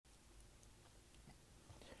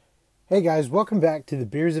Hey guys, welcome back to the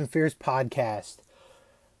Beers and Fears podcast.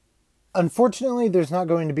 Unfortunately, there's not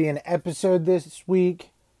going to be an episode this week.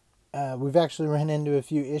 We've actually run into a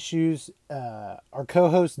few issues. Our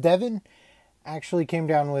co-host Devin actually came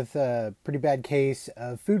down with a pretty bad case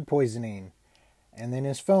of food poisoning, and then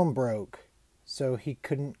his phone broke, so he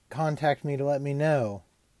couldn't contact me to let me know.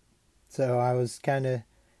 So I was kind of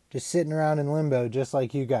just sitting around in limbo, just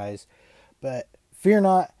like you guys. But fear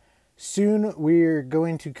not. Soon we're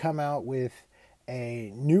going to come out with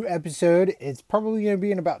a new episode. It's probably going to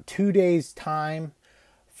be in about 2 days' time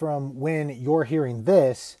from when you're hearing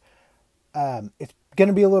this. It's going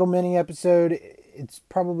to be a little mini episode. It's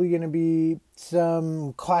probably going to be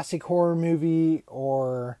some classic horror movie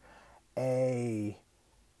or a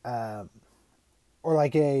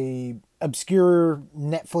obscure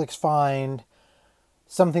Netflix find,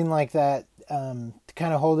 something like that, to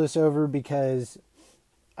kind of hold us over, because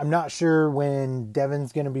I'm not sure when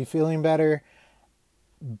Devin's going to be feeling better,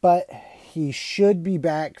 but he should be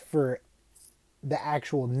back for the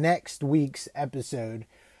actual next week's episode.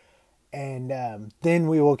 And then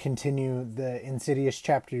we will continue the Insidious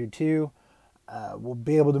Chapter 2. We'll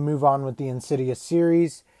be able to move on with the Insidious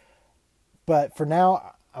series. But for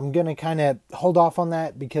now, I'm going to kind of hold off on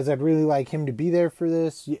that because I'd really like him to be there for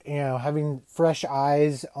this. You know, having fresh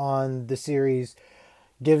eyes on the series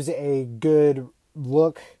gives a good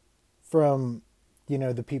look from,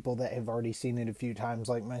 the people that have already seen it a few times,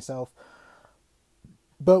 like myself.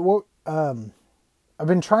 But what I've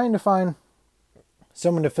been trying to find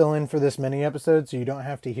someone to fill in for this mini episode, so you don't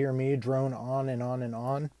have to hear me drone on and on and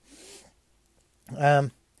on.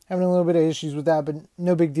 Having a little bit of issues with that, but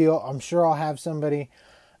no big deal. I'm sure I'll have somebody.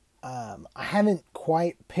 I haven't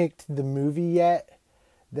quite picked the movie yet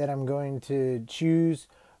that I'm going to choose,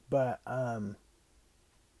 but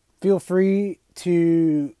feel free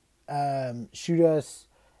to shoot us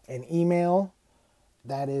an email.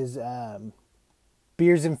 That is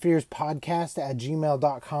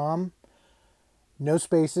beersandfearspodcast@gmail.com. No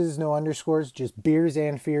spaces, no underscores, just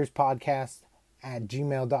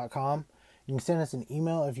beersandfearspodcast@gmail.com. You can send us an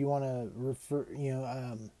email if you want to refer,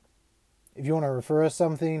 if you want to refer us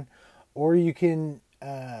something, or you can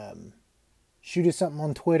shoot us something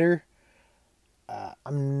on Twitter.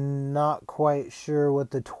 I'm not quite sure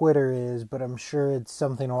what the Twitter is, but I'm sure it's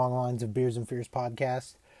something along the lines of Beers and Fears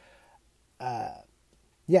Podcast.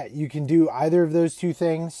 You can do either of those two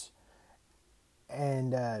things,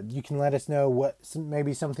 and you can let us know what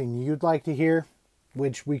maybe something you'd like to hear,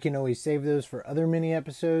 which we can always save those for other mini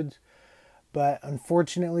episodes. But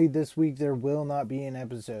unfortunately, this week there will not be an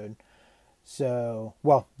episode. So,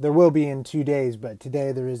 there will be in 2 days, but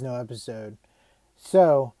today there is no episode.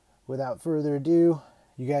 So, without further ado,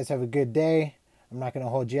 you guys have a good day. I'm not going to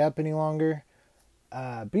hold you up any longer.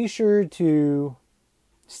 Be sure to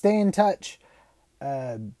stay in touch.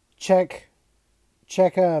 Check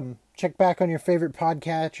back on your favorite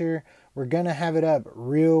podcatcher. We're going to have it up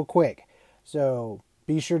real quick. So,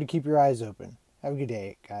 be sure to keep your eyes open. Have a good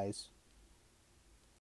day, guys.